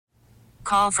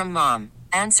call from mom.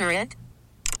 Answer it.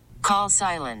 Call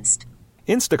silenced.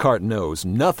 Instacart knows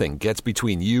nothing gets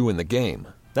between you and the game.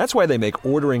 That's why they make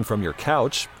ordering from your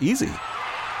couch easy.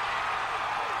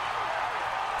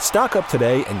 Stock up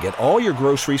today and get all your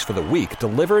groceries for the week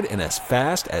delivered in as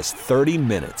fast as 30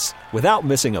 minutes without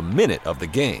missing a minute of the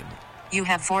game. You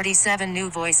have 47 new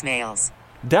voicemails.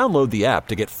 Download the app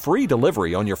to get free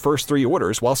delivery on your first 3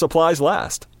 orders while supplies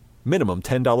last. Minimum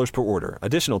 $10 per order.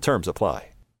 Additional terms apply.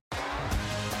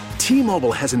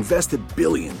 T-Mobile has invested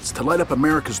billions to light up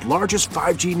America's largest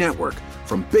 5G network,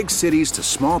 from big cities to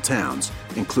small towns,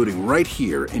 including right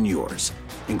here in yours.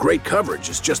 And great coverage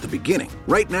is just the beginning.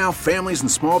 Right now, families and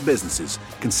small businesses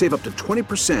can save up to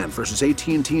 20% versus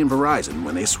AT&T and Verizon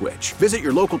when they switch. Visit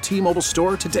your local T-Mobile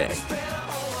store today.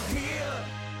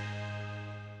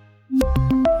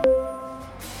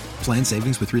 Plan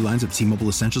savings with 3 lines of T-Mobile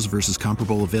Essentials versus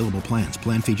comparable available plans.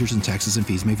 Plan features and taxes and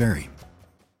fees may vary.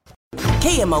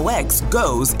 KMOX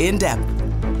goes in-depth.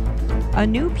 A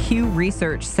new Pew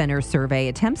Research Center survey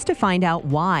attempts to find out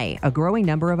why a growing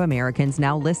number of Americans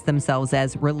now list themselves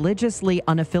as religiously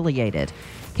unaffiliated.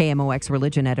 KMOX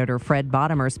religion editor Fred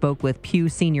Bottomer spoke with Pew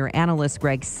senior analyst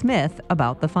Greg Smith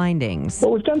about the findings.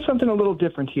 Well, we've done something a little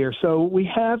different here. So we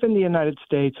have in the United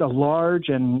States a large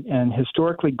and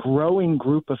historically growing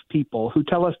group of people who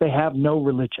tell us they have no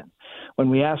religion. When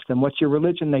we ask them, what's your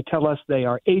religion? They tell us they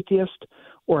are atheist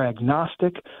or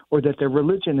agnostic, or that their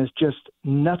religion is just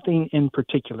nothing in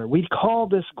particular. We call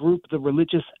this group the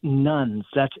religious nones.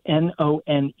 That's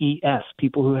N-O-N-E-S,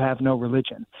 people who have no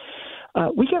religion.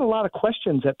 We get a lot of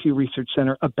questions at Pew Research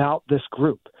Center about this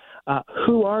group.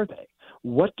 Who are they?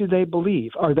 What do they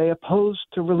believe? Are they opposed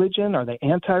to religion? Are they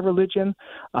anti-religion?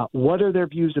 What are their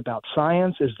views about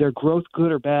science? Is their growth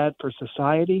good or bad for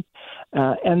society?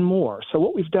 And more. So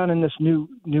what we've done in this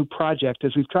new project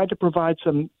is we've tried to provide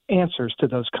some answers to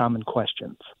those common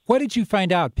questions. What did you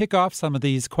find out? Pick off some of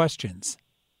these questions.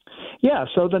 Yeah,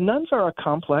 so the nones are a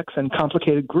complex and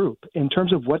complicated group. In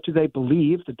terms of what do they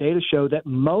believe, the data show that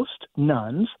most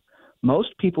nones,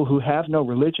 most people who have no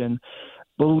religion,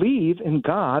 believe in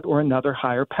God or another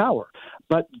higher power.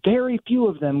 But very few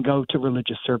of them go to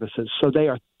religious services, so they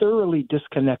are thoroughly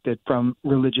disconnected from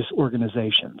religious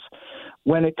organizations.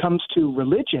 When it comes to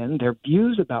religion, their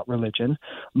views about religion,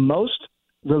 most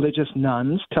religious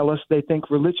nones tell us they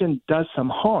think religion does some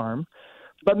harm,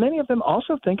 but many of them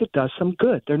also think it does some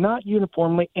good. They're not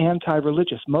uniformly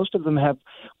anti-religious. Most of them have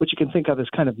what you can think of as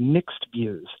kind of mixed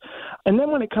views. And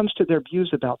then when it comes to their views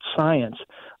about science,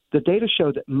 the data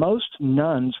show that most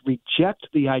nones reject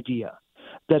the idea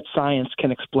that science can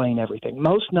explain everything.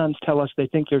 Most nones tell us they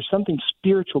think there's something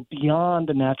spiritual beyond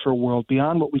the natural world,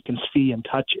 beyond what we can see and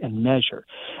touch and measure.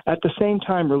 At the same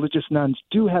time, religious nones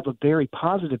do have a very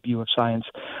positive view of science.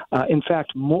 In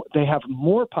fact, they have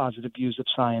more positive views of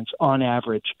science on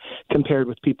average compared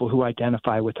with people who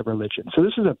identify with a religion. So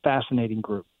this is a fascinating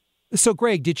group. So,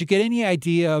 Greg, did you get any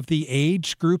idea of the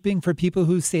age grouping for people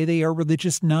who say they are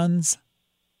religious nones?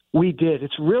 We did.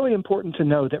 It's really important to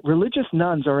know that religious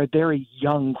nones are a very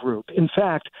young group. In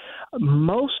fact,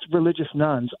 most religious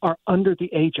nones are under the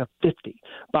age of 50.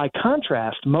 By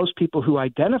contrast, most people who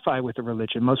identify with a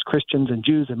religion, most Christians and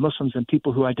Jews and Muslims and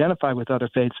people who identify with other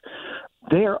faiths,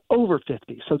 they are over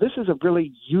 50. So this is a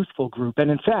really youthful group. And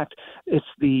in fact, it's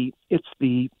the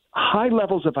high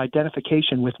levels of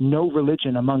identification with no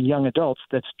religion among young adults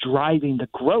that's driving the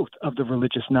growth of the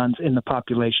religious nones in the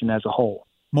population as a whole.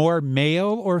 More male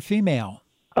or female?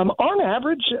 On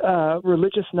average,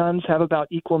 religious nones have about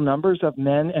equal numbers of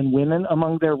men and women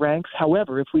among their ranks.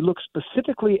 However, if we look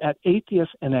specifically at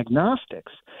atheists and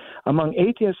agnostics, among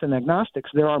atheists and agnostics,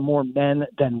 there are more men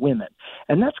than women.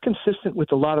 And that's consistent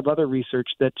with a lot of other research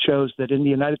that shows that in the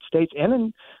United States and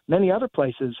in many other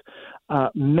places,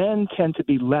 men tend to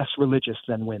be less religious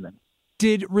than women.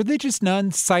 Did religious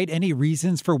nones cite any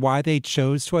reasons for why they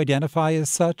chose to identify as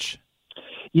such?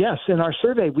 Yes, in our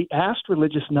survey, we asked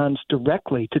religious nones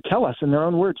directly to tell us in their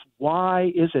own words,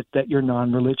 why is it that you're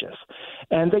non-religious?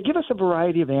 And they give us a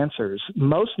variety of answers.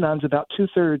 Most nones, about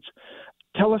two-thirds,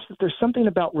 tell us that there's something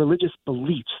about religious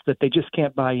beliefs that they just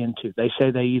can't buy into. They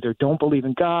say they either don't believe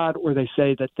in God or they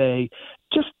say that they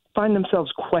just find themselves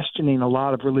questioning a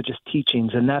lot of religious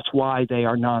teachings, and that's why they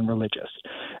are non-religious.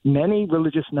 Many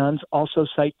religious nones also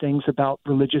cite things about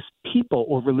religious people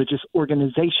or religious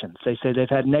organizations. They say they've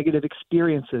had negative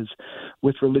experiences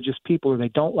with religious people or they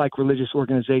don't like religious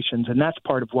organizations, and that's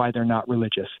part of why they're not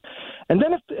religious. And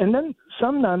then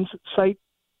some nones cite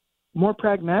more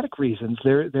pragmatic reasons.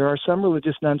 There are some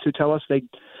religious nones who tell us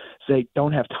they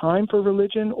don't have time for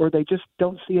religion or they just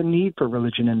don't see a need for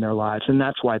religion in their lives, and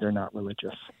that's why they're not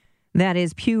religious. That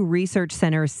is Pew Research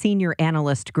Center senior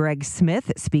analyst Greg Smith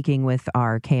speaking with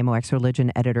our KMOX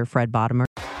religion editor Fred Bottomer.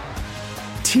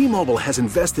 T-Mobile has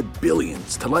invested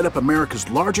billions to light up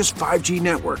America's largest 5G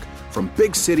network, from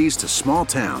big cities to small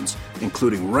towns,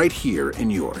 including right here in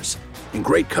yours. And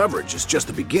great coverage is just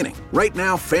the beginning. Right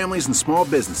now, families and small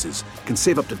businesses can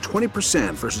save up to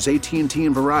 20% versus AT&T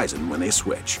and Verizon when they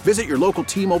switch. Visit your local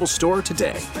T-Mobile store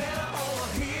today.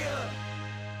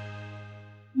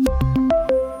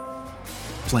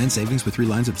 Plan savings with 3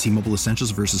 lines of T-Mobile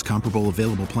Essentials versus comparable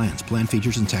available plans. Plan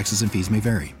features and taxes and fees may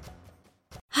vary.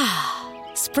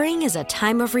 Spring is a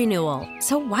time of renewal,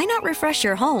 so why not refresh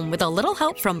your home with a little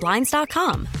help from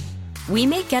Blinds.com? We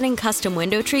make getting custom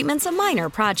window treatments a minor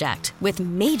project with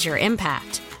major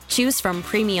impact. Choose from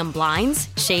premium blinds,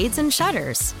 shades, and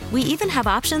shutters. We even have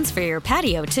options for your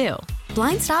patio, too.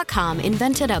 Blinds.com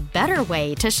invented a better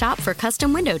way to shop for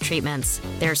custom window treatments.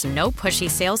 There's no pushy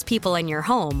salespeople in your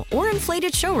home or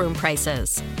inflated showroom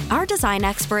prices. Our design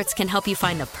experts can help you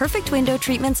find the perfect window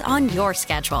treatments on your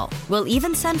schedule. We'll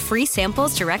even send free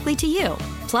samples directly to you.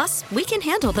 Plus, we can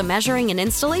handle the measuring and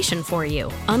installation for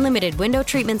you. Unlimited window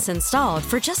treatments installed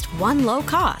for just one low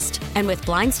cost. And with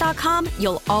Blinds.com,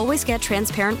 you'll always get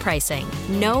transparent pricing.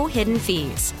 No hidden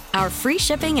fees. Our free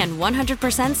shipping and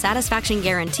 100% satisfaction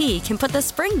guarantee can put the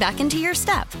spring back into your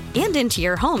step and into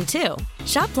your home, too.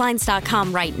 Shop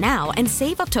Blinds.com right now and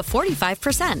save up to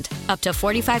 45%. Up to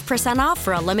 45% off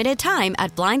for a limited time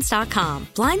at Blinds.com.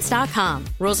 Blinds.com.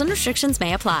 Rules and restrictions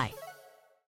may apply.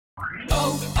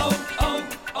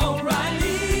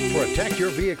 Protect your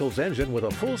vehicle's engine with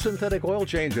a full synthetic oil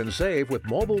change and save with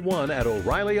Mobil 1 at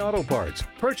O'Reilly Auto Parts.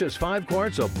 Purchase 5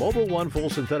 quarts of Mobil 1 full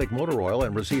synthetic motor oil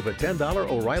and receive a $10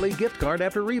 O'Reilly gift card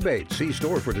after rebate. See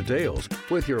store for details.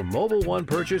 With your Mobil 1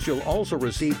 purchase, you'll also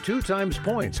receive 2 times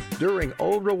points during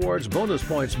O Rewards Bonus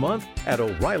Points Month at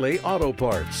O'Reilly Auto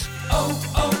Parts.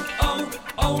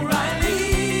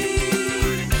 O'Reilly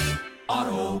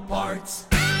Auto Parts.